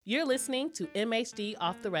You're listening to MHD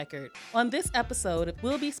Off the Record. On this episode,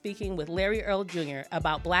 we'll be speaking with Larry Earl Jr.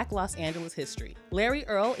 about Black Los Angeles history. Larry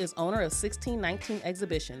Earl is owner of 1619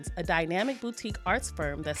 Exhibitions, a dynamic boutique arts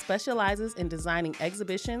firm that specializes in designing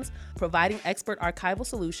exhibitions, providing expert archival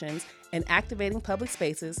solutions, and activating public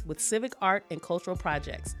spaces with civic art and cultural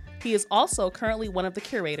projects. He is also currently one of the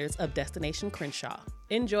curators of Destination Crenshaw.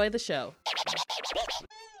 Enjoy the show.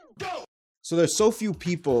 So there's so few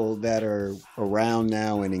people that are around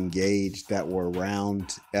now and engaged that were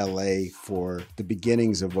around LA for the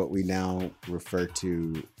beginnings of what we now refer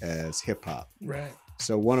to as hip hop. Right.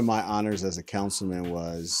 So one of my honors as a councilman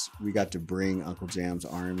was we got to bring Uncle Jam's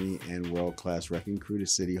Army and World Class Wrecking Crew to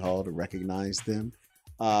City Hall to recognize them.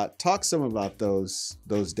 Talk some about those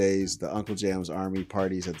days, the Uncle Jam's Army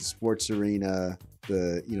parties at the sports arena,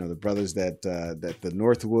 the brothers that the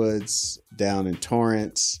Northwoods down in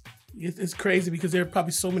Torrance. It's crazy because there are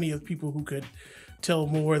probably so many of people who could tell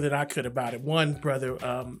more than I could about it. One brother,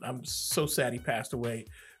 I'm so sad he passed away,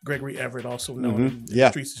 Gregory Everett, also known in the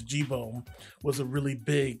streets as G-Bone, was a really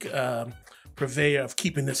big purveyor of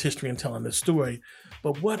keeping this history and telling this story.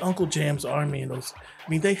 But what Uncle Jam's Army and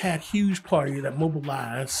they had huge parties that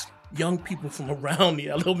mobilized young people from around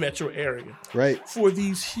the LA metro area. Right. For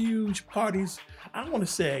these huge parties, I want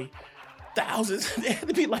to say thousands. There had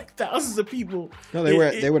to be like thousands of people. No,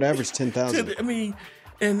 they would average 10,000.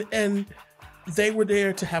 And they were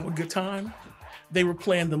there to have a good time. They were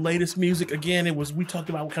playing the latest music. Again, we talked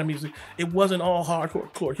about what kind of music. It wasn't all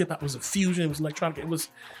hardcore hip hop. It was a fusion. It was electronic.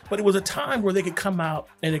 But it was a time where they could come out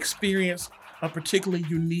and experience a particularly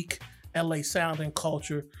unique LA sound and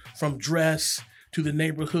culture, from dress to the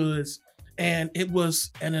neighborhoods. And it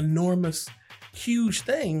was an enormous, huge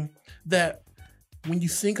thing that when you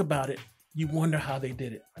think about it, you wonder how they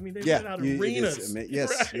did it. They did out arenas.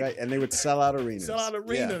 Yes, right. And they would sell out arenas.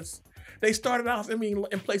 Yeah. They started off, in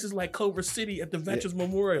places like Culver City at the Veterans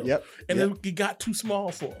Memorial. Yep. And then it got too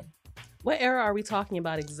small for them. What era are we talking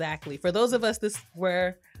about exactly? For those of us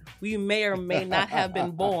where we may or may not have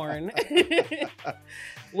been born,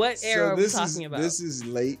 what era are we talking about? This is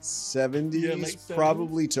late 70s, late 70s.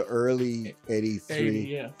 Probably to early 83. 80,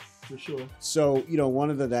 yeah. For sure. So,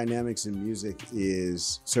 one of the dynamics in music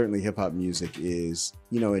is, certainly hip hop music is,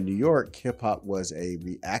 in New York, hip hop was a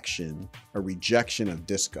rejection of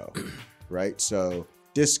disco, right? So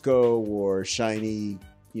disco wore shiny,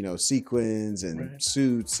 sequins and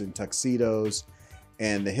suits and tuxedos.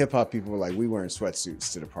 And the hip hop people were like, we wearing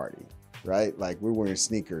sweatsuits to the party, right? Like, we're wearing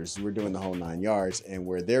sneakers, we're doing the whole 9 yards. And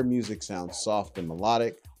where their music sounds soft and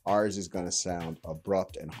melodic, ours is going to sound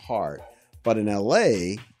abrupt and hard. But in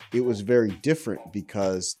LA, it was very different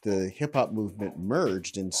because the hip hop movement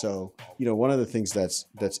merged. And so, one of the things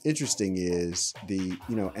that's interesting is the,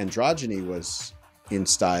 androgyny was in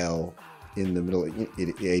style in the middle of the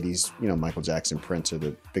 80s. Michael Jackson, Prince are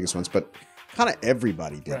the biggest ones, but kind of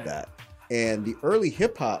everybody did that. And the early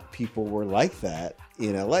hip hop people were like that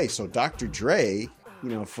in LA. So Dr. Dre,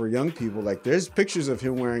 for young people, like, there's pictures of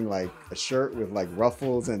him wearing like a shirt with like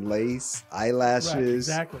ruffles and lace, eyelashes. Right,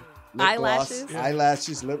 exactly.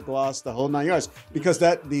 Eyelashes, lip gloss, the whole 9 yards, because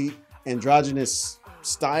the androgynous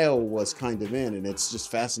style was kind of in, and it's just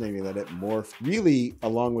fascinating that it morphed really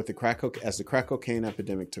along with as the crack cocaine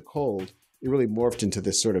epidemic took hold. It really morphed into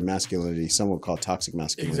this sort of masculinity, some would call toxic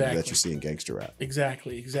masculinity, that you see in gangster rap.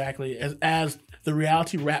 Exactly. As the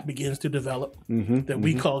reality rap begins to develop,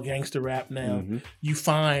 we call gangster rap now, you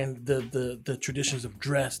find the traditions of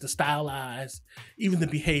dress, the stylized, even the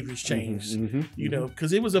behaviors changed,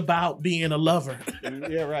 because it was about being a lover.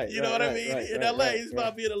 Yeah, right. You know what I mean? In LA, it's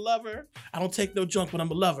about being a lover. I don't take no junk, but I'm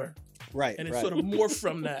a lover. Right. And it sort of morphed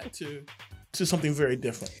from that to something very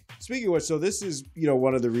different. Speaking of which, so this is,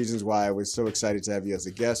 one of the reasons why I was so excited to have you as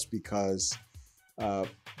a guest, because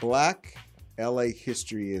Black LA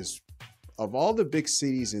history is, of all the big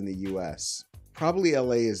cities in the U.S., probably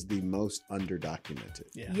LA is the most underdocumented.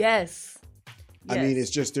 Yeah. Yes.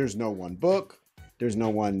 It's just, there's no one book, there's no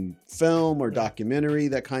one film or documentary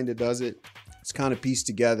that kind of does it. It's kind of pieced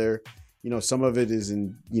together. Some of it is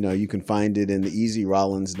in, you can find it in the Easy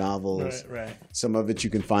Rollins novels. Right. Some of it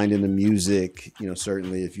you can find in the music.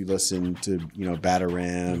 Certainly if you listen to,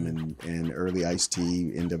 Bataram and early Ice-T,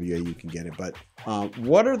 NWA, you can get it. But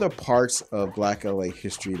what are the parts of Black LA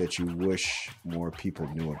history that you wish more people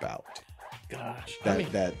knew about? Gosh.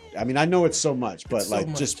 I know it's so much, but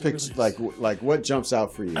just pick, like what jumps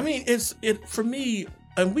out for you? For me,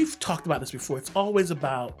 and we've talked about this before, it's always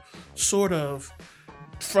about sort of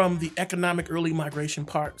from the economic early migration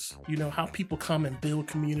parts, how people come and build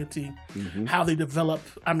community, how they develop,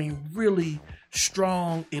 really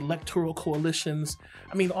strong electoral coalitions.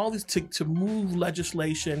 All these to move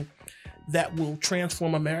legislation that will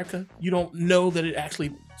transform America. You don't know that it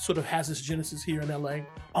actually sort of has its genesis here in LA.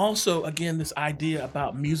 Also, again, this idea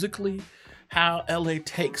about musically, how LA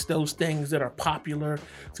takes those things that are popular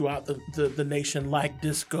throughout the nation, like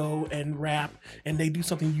disco and rap, and they do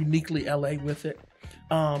something uniquely LA with it.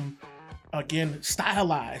 Again,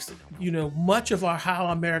 stylized, much of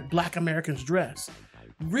how Black Americans dress,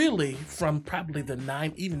 really from probably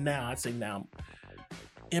even now, I'd say now,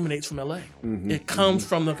 emanates from LA. It comes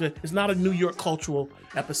from it's not a New York cultural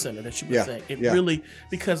epicenter that you would say. It really,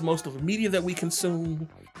 because most of the media that we consume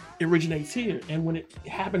originates here. And when it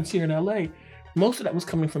happens here in LA, most of that was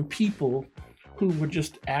coming from people who were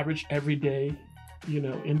just average, everyday,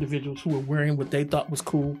 individuals who were wearing what they thought was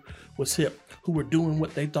cool, was hip, who were doing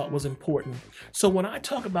what they thought was important. So when I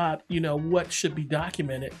talk about, what should be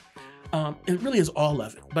documented, it really is all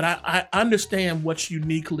of it. But I understand what's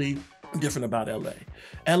uniquely different about LA.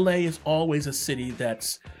 LA is always a city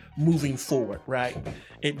that's moving forward, right?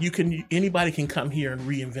 Anybody can come here and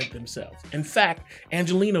reinvent themselves. In fact,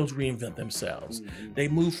 Angelenos reinvent themselves. They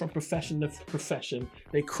move from profession to profession.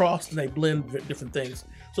 They cross and they blend different things.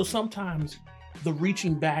 So sometimes the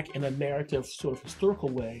reaching back in a narrative sort of historical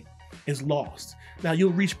way is lost. Now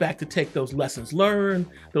you'll reach back to take those lessons learned,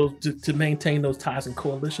 to maintain those ties and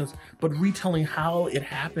coalitions, but retelling how it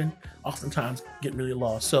happened oftentimes get really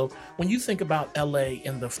lost. So when you think about LA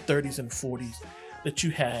in the 30s and 40s, that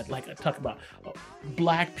you had, like I talk about,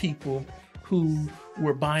 Black people who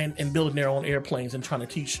were buying and building their own airplanes and trying to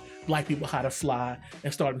teach Black people how to fly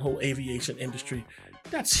and starting the whole aviation industry.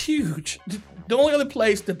 That's huge. The only other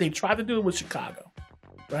place that they tried to do it was Chicago,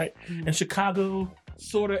 right? And Chicago,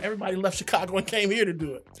 sort of, everybody left Chicago and came here to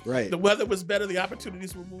do it. Right. The weather was better. The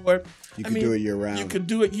opportunities were more. You could do it year round. You could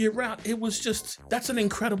do it year round. It was just, that's an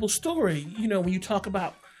incredible story. When you talk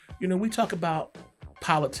about, we talk about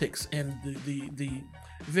politics and the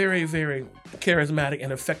very, very charismatic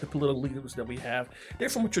and effective political leaders that we have. They're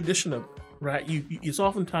from a tradition of, right? It's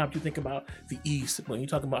oftentimes you think about the East when you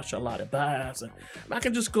talk about Charlotte Bass, and I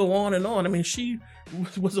can just go on and on. She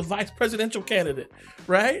was a vice presidential candidate,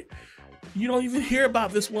 right? You don't even hear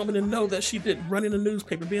about this woman and know that she did running a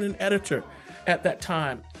newspaper, being an editor at that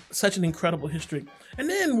time. Such an incredible history. And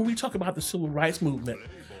then when we talk about the civil rights movement,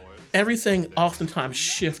 everything oftentimes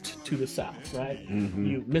shift to the South, right?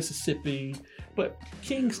 Mississippi, but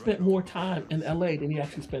King spent more time in LA than he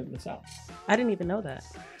actually spent in the South. I didn't even know that.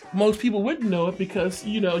 Most people wouldn't know it because,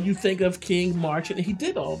 you think of King marching, and he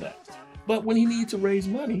did all that. But when he needed to raise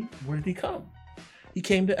money, where did he come? He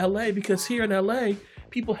came to LA because here in LA,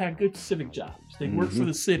 people had good civic jobs. They worked for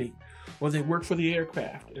the city, or they worked for the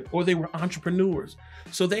aircraft, or they were entrepreneurs.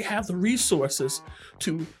 So they have the resources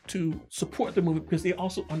to support the movement because they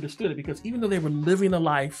also understood it. Because even though they were living a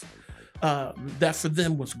life that for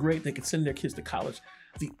them was great, they could send their kids to college,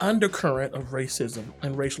 the undercurrent of racism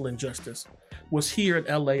and racial injustice was here in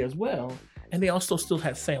LA as well. And they also still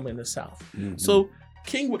had family in the South. So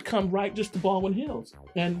King would come right just to Baldwin Hills.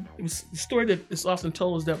 And it was the story that is often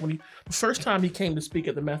told is that when the first time he came to speak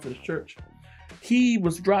at the Methodist Church, he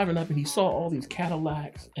was driving up and he saw all these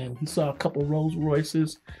Cadillacs and he saw a couple Rolls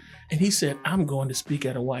Royces. And he said, I'm going to speak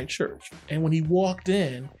at a white church. And when he walked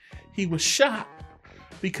in, he was shocked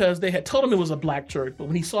because they had told him it was a Black church. But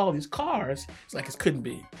when he saw all these cars, it's like it couldn't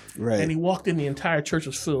be. Right. And he walked in, the entire church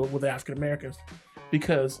was filled with African Americans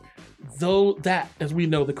because though that, as we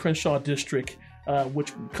know, the Crenshaw district,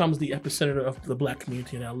 which becomes the epicenter of the Black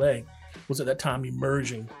community in LA, was at that time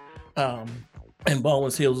emerging. And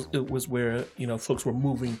Baldwin Hills, it was where, folks were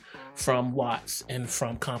moving from Watts and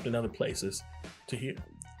from Compton and other places to here.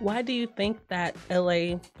 Why do you think that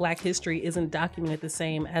LA Black history isn't documented the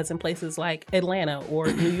same as in places like Atlanta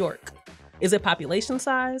or New York? Is it population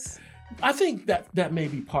size? I think that may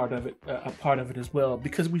be part of it, a part of it as well,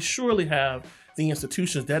 because we surely have the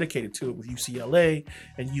institutions dedicated to it with UCLA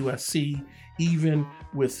and USC, even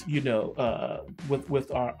with,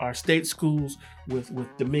 with our state schools,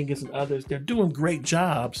 with Dominguez and others. They're doing great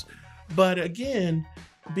jobs. But again,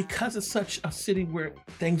 because it's such a city where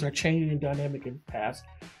things are changing and dynamic in the past,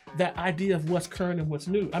 that idea of what's current and what's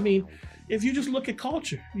new. If you just look at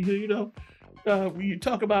culture, you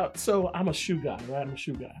talk about, so I'm a shoe guy, right? I'm a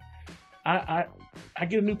shoe guy. I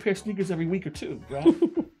get a new pair of sneakers every week or two, right?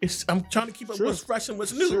 I'm trying to keep up what's fresh and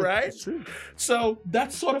what's new, right? So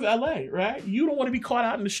that's sort of LA, right? You don't want to be caught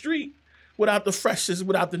out in the street without the freshest,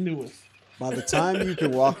 without the newest. By the time you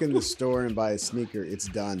can walk in the store and buy a sneaker, it's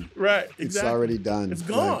done. Right, exactly. It's already done. It's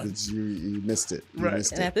gone. Like, you missed it. You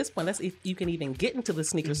missed And it. at this point, that's if you can even get into the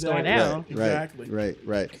sneaker store Exactly. now. Exactly.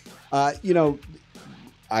 Right.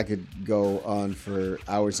 I could go on for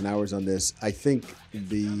hours and hours on this. I think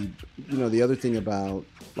the other thing about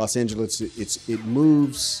Los Angeles, it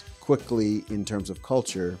moves quickly in terms of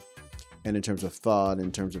culture and in terms of thought,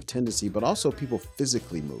 in terms of tendency, but also people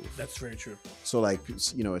physically move. That's very true. So like,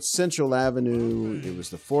 it's Central Avenue. It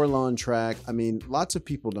was the Forlorn track. I mean, lots of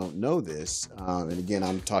people don't know this. And again,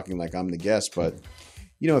 I'm talking like I'm the guest, but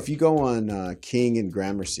if you go on King and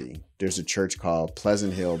Gramercy, there's a church called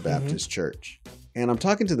Pleasant Hill Baptist Church. And I'm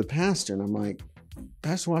talking to the pastor and I'm like,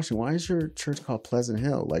 Pastor Washington, why is your church called Pleasant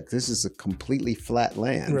Hill? Like, this is a completely flat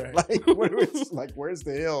land. Right. Where's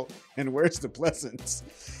the hill and where's the Pleasance?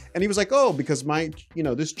 And he was like, oh, because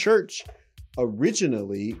this church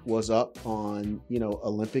originally was up on,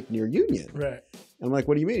 Olympic near Union. Right. And I'm like,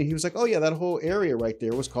 what do you mean? He was like, oh yeah, that whole area right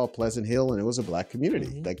there was called Pleasant Hill, and it was a black community.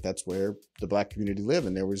 Mm-hmm. Like, that's where the black community lived.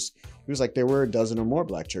 And there were a dozen or more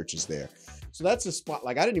black churches there. So that's a spot.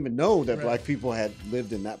 Like, I didn't even know that black people had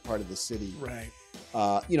lived in that part of the city. Right.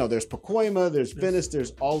 There's Pacoima, there's Venice,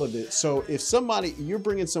 there's all of it. So if you're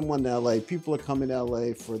bringing someone to LA, people are coming to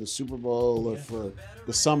LA for the Super Bowl or for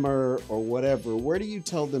the summer or whatever, where do you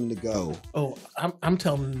tell them to go? Oh, I'm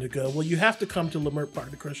telling them to go. Well, you have to come to Leimert Park,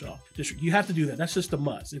 the Crenshaw District. You have to do that. That's just a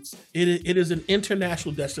must. It is an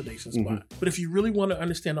international destination spot. Mm-hmm. But if you really want to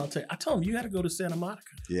understand, I tell them you got to go to Santa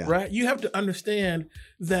Monica. Yeah. Right? You have to understand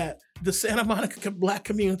that the Santa Monica black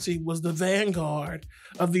community was the vanguard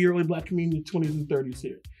of the early black community in the 20s and 30s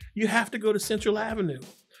here. You have to go to Central Avenue.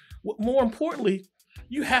 More importantly,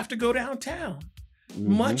 you have to go downtown.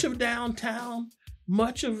 Mm-hmm. Much of downtown,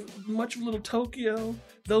 much of Little Tokyo,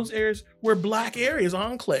 those areas were black areas,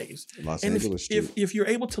 enclaves. Los Angeles too. If you're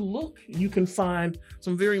able to look, you can find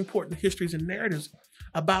some very important histories and narratives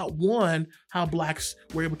about, one, how blacks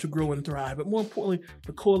were able to grow and thrive, but more importantly,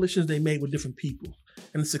 the coalitions they made with different people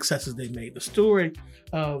and the successes they made. The story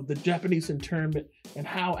of the Japanese internment and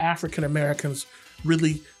how African Americans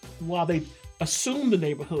really, while they assumed the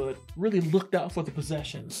neighborhood, really looked out for the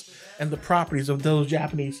possessions and the properties of those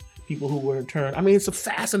Japanese people who were interned. I mean, it's a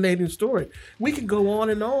fascinating story. We can go on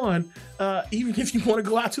and on, even if you want to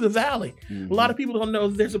go out to the valley. Mm-hmm. A lot of people don't know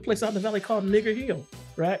there's a place out in the valley called Nigger Hill,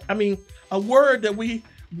 right? I mean, a word that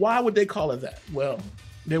why would they call it that? Well,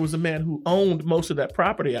 there was a man who owned most of that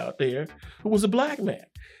property out there who was a black man.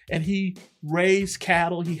 And he raised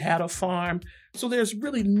cattle. He had a farm. So there's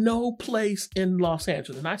really no place in Los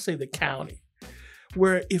Angeles, and I say the county,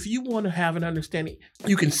 where if you want to have an understanding,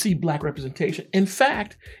 you can see black representation. In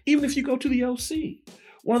fact, even if you go to the OC,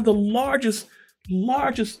 one of the largest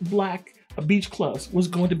black beach clubs was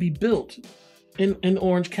going to be built in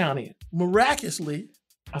Orange County. Miraculously,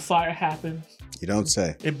 a fire happens. You don't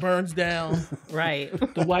say. It burns down. Right.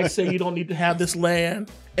 The whites say you don't need to have this land.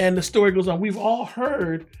 And the story goes on. We've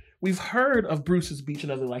heard of Bruce's Beach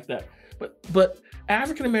and other like that. But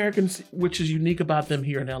African Americans, which is unique about them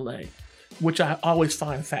here in LA, which I always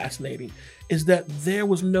find fascinating, is that there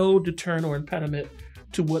was no deterrent or impediment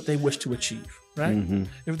to what they wish to achieve, right? Mm-hmm.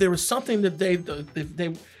 If there was something that they're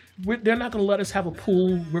not going to let us have a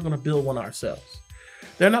pool, we're going to build one ourselves.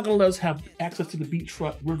 They're not going to let us have access to the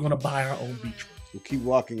beachfront, we're going to buy our own beachfront. We'll keep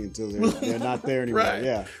walking until they're not there anymore. Right.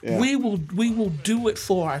 Yeah. We will do it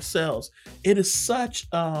for ourselves. It is such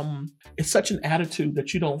an attitude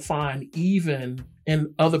that you don't find even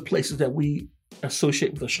in other places that we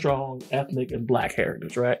associate with a strong ethnic and black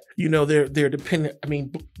heritage, right? They're dependent. I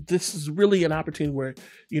mean, this is really an opportunity where,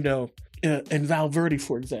 in Val Verde,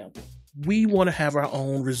 for example, we want to have our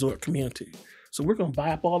own resort community. So we're going to buy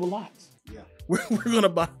up all the lots. Yeah. We're going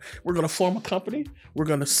to form a company. We're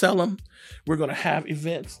going to sell them. We're going to have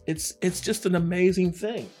events. It's just an amazing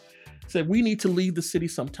thing. So we need to leave the city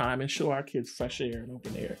sometime and show our kids fresh air and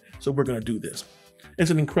open air. So we're going to do this.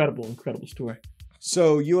 It's an incredible, incredible story.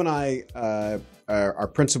 So you and I, our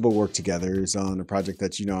principal work together is on a project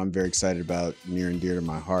that, I'm very excited about, near and dear to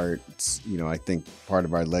my heart. It's, I think part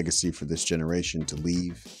of our legacy for this generation to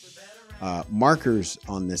leave markers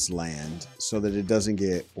on this land so that it doesn't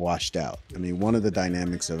get washed out. I mean, one of the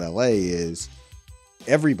dynamics of LA is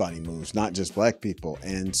everybody moves, not just black people.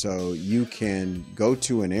 And so you can go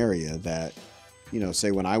to an area that,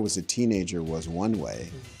 say when I was a teenager was one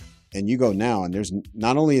way, and you go now and there's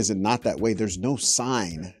not only is it not that way, there's no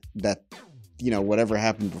sign that, whatever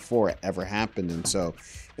happened before ever happened. And so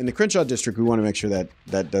in the Crenshaw district, we want to make sure that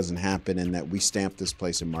that doesn't happen and that we stamp this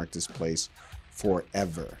place and mark this place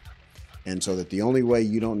forever. And so that the only way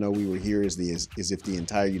you don't know we were here is if the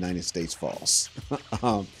entire United States falls.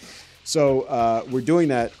 So we're doing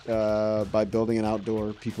that by building an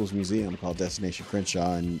outdoor people's museum called Destination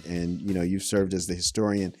Crenshaw, and you've served as the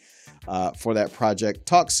historian for that project.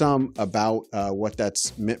 Talk some about what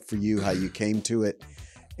that's meant for you, how you came to it,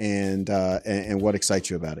 and what excites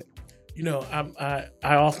you about it. I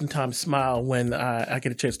oftentimes smile when I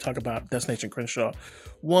get a chance to talk about Destination Crenshaw.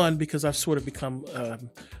 One, because I've sort of become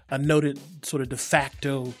a noted sort of de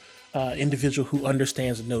facto individual who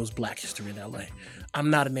understands and knows Black history in LA. I'm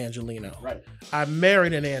not an Angelino. Right. I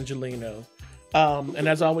married an Angelino. And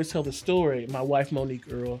as I always tell the story, my wife, Monique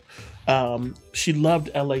Earl, she loved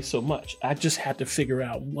LA so much. I just had to figure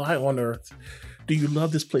out, why on earth do you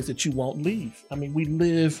love this place that you won't leave? I mean, we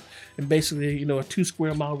live in basically, a 2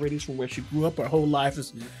 square mile radius from where she grew up. Her whole life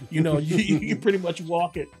is, you pretty much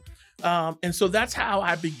walk it. And so that's how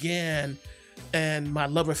I began, and my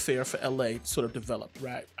love affair for LA sort of developed,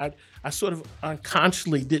 right? I sort of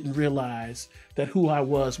unconsciously didn't realize that who I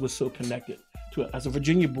was so connected to it. As a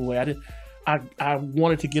Virginia boy, I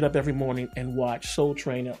wanted to get up every morning and watch Soul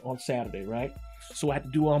Train on Saturday, right? So I had to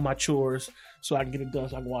do all my chores so I can get it done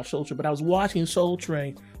so I can watch Soul Train. But I was watching Soul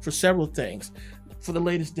Train for several things. For the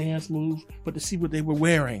latest dance move, but to see what they were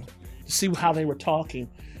wearing, to see how they were talking.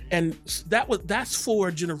 And that's for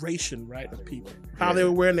a generation, right, of people, how they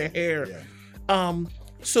were wearing their hair. Yeah.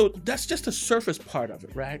 So that's just a surface part of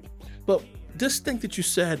it, right? But this thing that you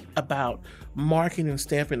said about marking and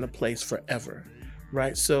stamping the place forever,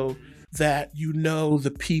 right? So that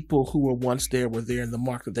the people who were once there were there and the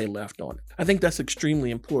mark that they left on it. I think that's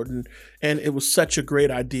extremely important. And it was such a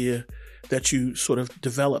great idea that you sort of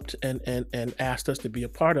developed and asked us to be a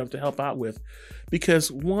part of, to help out with.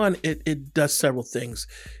 Because one, it does several things.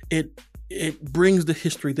 It brings the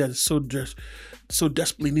history that is so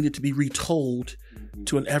desperately needed to be retold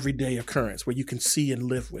to an everyday occurrence where you can see and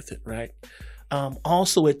live with it, right?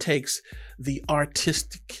 Also, it takes the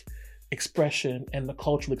artistic expression and the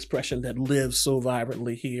cultural expression that lives so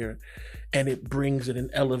vibrantly here, and it brings it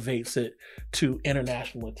and elevates it to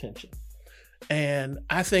international attention. And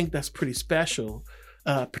I think that's pretty special,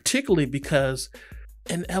 particularly because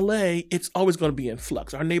in LA, it's always going to be in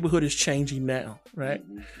flux. Our neighborhood is changing now, right?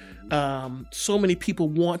 So many people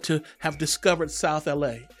want to have discovered South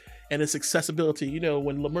LA and its accessibility.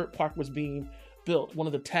 When Leimert Park was being built, one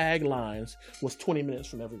of the taglines was 20 minutes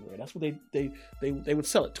from everywhere. That's what they would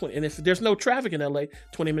sell it, 20. And if there's no traffic in LA,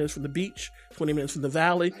 20 minutes from the beach, 20 minutes from the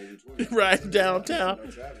valley, right, downtown,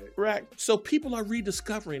 right. So people are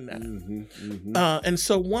rediscovering that. And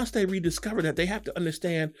so once they rediscover that, they have to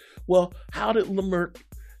understand, well, how did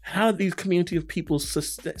these community of people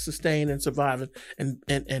sustain and survive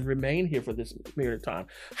and remain here for this period of time?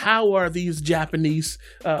 How are these Japanese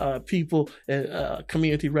people and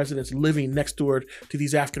community residents living next door to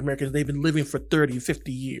these African Americans? They've been living for 30,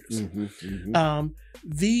 50 years.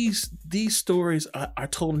 These stories are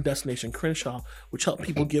told in Destination Crenshaw, which help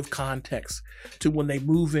people give context to when they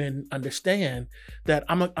move in, understand that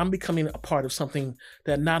I'm becoming a part of something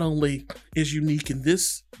that not only is unique in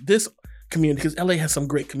this community, because LA has some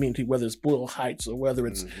great community, whether it's Boyle Heights or whether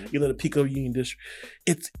it's the Pico Union District.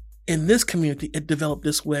 It's in this community, it developed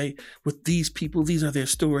this way with these people. These are their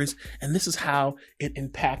stories, and this is how it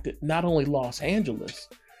impacted not only Los Angeles,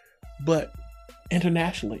 but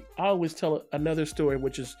internationally. I always tell another story,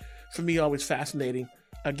 which is for me always fascinating.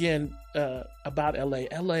 Again, about LA.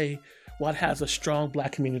 LA, while it has a strong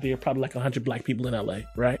Black community, there are probably like 100 Black people in LA,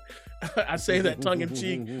 right? I say that tongue in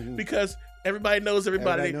cheek because everybody knows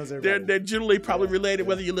everybody. They're generally probably related,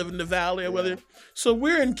 whether you live in the valley or whether. So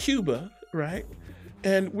we're in Cuba, right?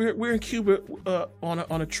 And we're in Cuba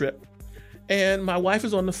on a trip, and my wife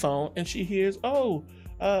is on the phone, and she hears,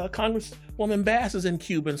 Congresswoman Bass is in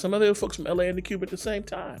Cuba, and some other folks from LA into Cuba at the same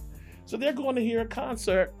time. So they're going to hear a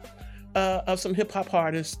concert of some hip hop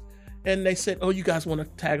artists, and they said, "Oh, you guys want to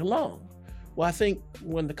tag along?" Well, I think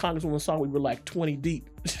when the Congresswoman saw we were like 20 deep,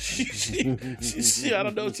 she I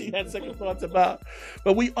don't know what she had second thoughts about.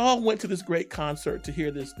 But we all went to this great concert to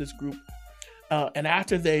hear this group. And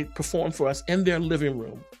after they performed for us in their living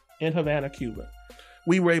room in Havana, Cuba,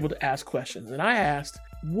 we were able to ask questions. And I asked,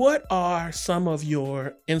 what are some of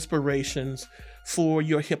your inspirations for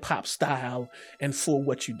your hip hop style and for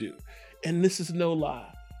what you do? And this is no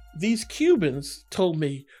lie. These Cubans told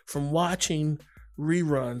me from watching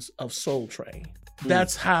reruns of Soul Train.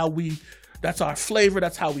 That's our flavor.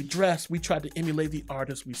 That's how we dress. We tried to emulate the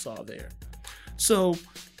artists we saw there. So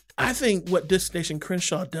I think what Destination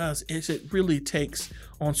Crenshaw does is it really takes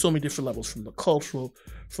on so many different levels, from the cultural,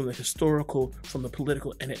 from the historical, from the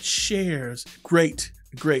political, and it shares great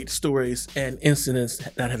stories and incidents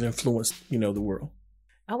that have influenced, the world.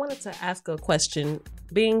 I wanted to ask a question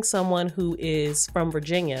being someone who is from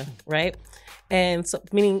Virginia, right? And so,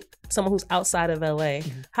 meaning someone who's outside of LA,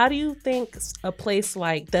 how do you think a place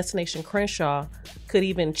like Destination Crenshaw could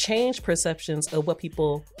even change perceptions of what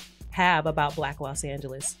people have about Black Los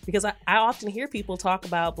Angeles? Because I often hear people talk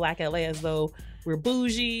about Black LA as though we're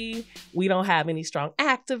bougie, we don't have any strong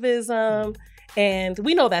activism, and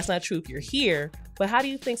we know that's not true if you're here. But how do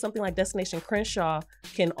you think something like Destination Crenshaw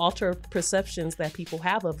can alter perceptions that people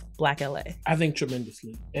have of Black LA? I think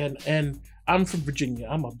tremendously. And I'm from Virginia.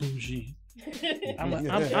 I'm a bougie.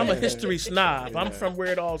 I'm a history snob. I'm from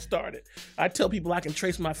where it all started. I tell people I can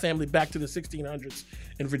trace my family back to the 1600s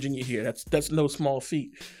in Virginia here. That's no small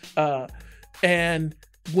feat. And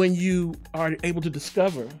when you are able to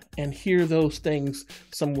discover and hear those things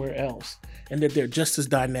somewhere else, and that they're just as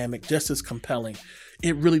dynamic, just as compelling,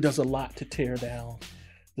 it really does a lot to tear down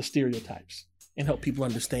the stereotypes and help people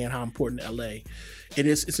understand how important LA it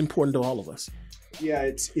is. It's important to all of us. Yeah,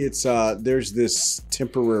 it's there's this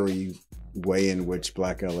temporary way in which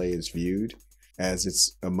Black LA is viewed as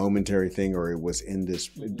it's a momentary thing, or it was in this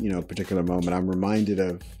particular moment. I'm reminded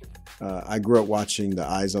of I grew up watching the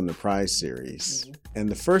Eyes on the Prize series, and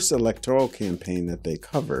the first electoral campaign that they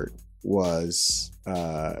covered was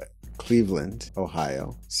Cleveland,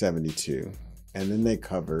 Ohio, 72, and then they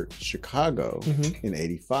covered Chicago in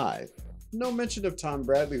 85. No mention of Tom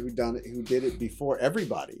Bradley, who did it before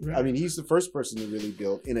everybody. Right. I mean, he's the first person to really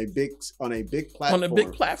build on a big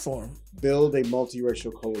platform, build a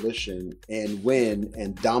multiracial coalition and win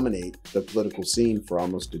and dominate the political scene for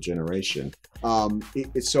almost a generation.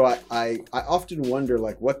 So I often wonder,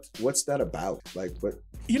 like, what's that about? Like, what?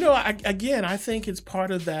 I think it's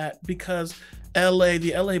part of that because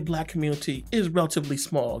the LA Black community is relatively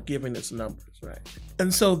small given its numbers, right?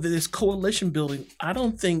 And so this coalition building, I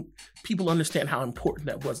don't think people understand how important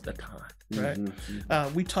that was at the time, right?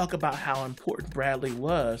 Mm-hmm. We talk about how important Bradley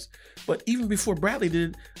was, but even before Bradley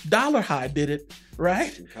did it, Dollar High did it,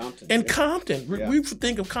 right? Compton. Yeah. We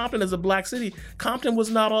think of Compton as a Black city. Compton was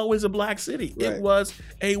not always a Black city. Right. It was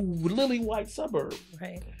a lily white suburb.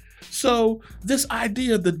 Right. So this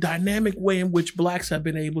idea of the dynamic way in which Blacks have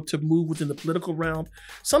been able to move within the political realm,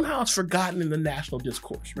 somehow it's forgotten in the national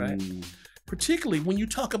discourse, right? Particularly when you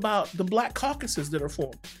talk about the Black caucuses that are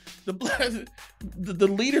formed. The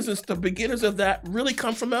leaders and the beginners of that really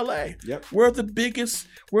come from LA. Yep. We're the biggest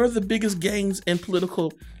gains in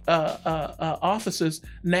political offices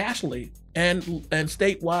nationally and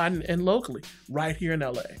statewide and locally, right here in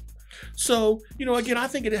LA. So, again, I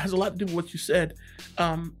think it has a lot to do with what you said.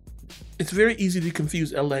 It's very easy to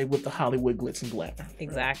confuse LA with the Hollywood glitz and glamour.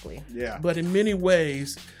 Exactly. Right? Yeah. But in many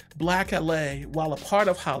ways, Black LA, while a part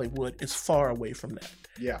of Hollywood, is far away from that.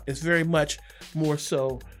 Yeah. It's very much more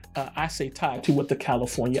so, I say, tied to what the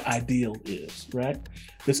California ideal is, right?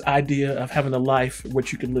 This idea of having a life in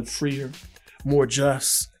which you can live freer, more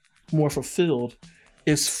just, more fulfilled,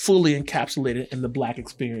 is fully encapsulated in the Black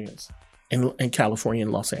experience in California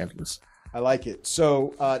and Los Angeles. I like it.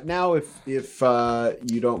 So now, if you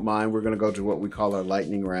don't mind, we're going to go to what we call our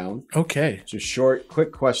lightning round. Okay. Just short,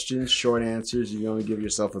 quick questions, short answers. You only give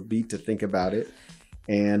yourself a beat to think about it.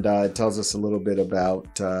 And it tells us a little bit about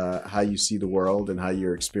how you see the world and how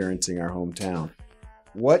you're experiencing our hometown.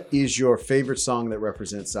 What is your favorite song that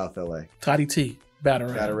represents South LA? Toddy T,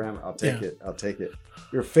 Batarama. Batarama. I'll take it.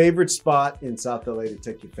 Your favorite spot in South LA to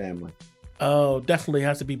take your family? Oh, definitely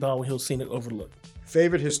has to be Baldwin Hills Scenic Overlook.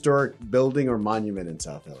 Favorite historic building or monument in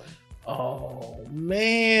South LA? Oh,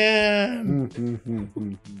 man.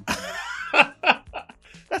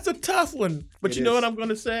 That's a tough one. But you know what I'm going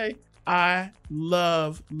to say? I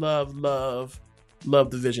love the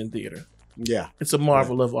Vision Theater. Yeah. It's a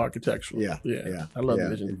marvel of architecture. Yeah. I love the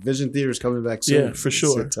Vision. Vision Theater is coming back soon. Yeah, for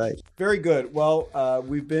sure. Sit tight. Very good. Well,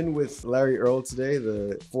 we've been with Larry Earl today,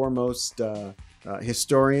 the foremost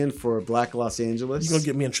historian for Black Los Angeles. You're going to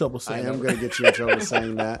get me in trouble saying that. I am going to get you in trouble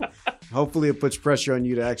saying that. Hopefully it puts pressure on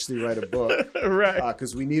you to actually write a book. Right.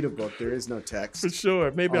 Because we need a book. There is no text. For sure.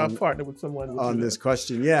 Maybe I'll partner with someone. On this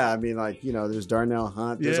question. Yeah. I mean, there's Darnell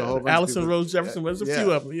Hunt. There's a whole bunch Allison of people. Rose Jefferson. There's a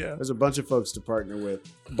few of them. Yeah. There's a bunch of folks to partner with.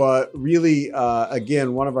 But really,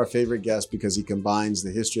 again, one of our favorite guests because he combines the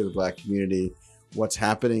history of the Black community, what's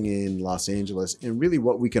happening in Los Angeles, and really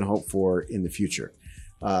what we can hope for in the future.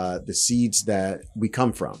 The seeds that we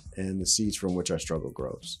come from and the seeds from which our struggle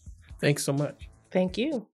grows. Thanks so much. Thank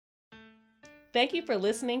you. Thank you for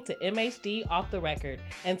listening to MHD Off the Record,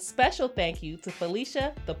 and special thank you to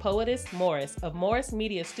Felicia, the poetess Morris of Morris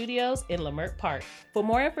Media Studios in Leimert Park. For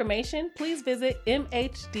more information, please visit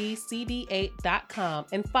mhdcd8.com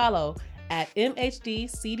and follow at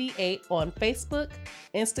mhdcd8 on Facebook,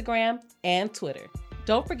 Instagram, and Twitter.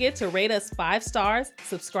 Don't forget to rate us 5 stars,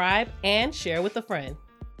 subscribe, and share with a friend.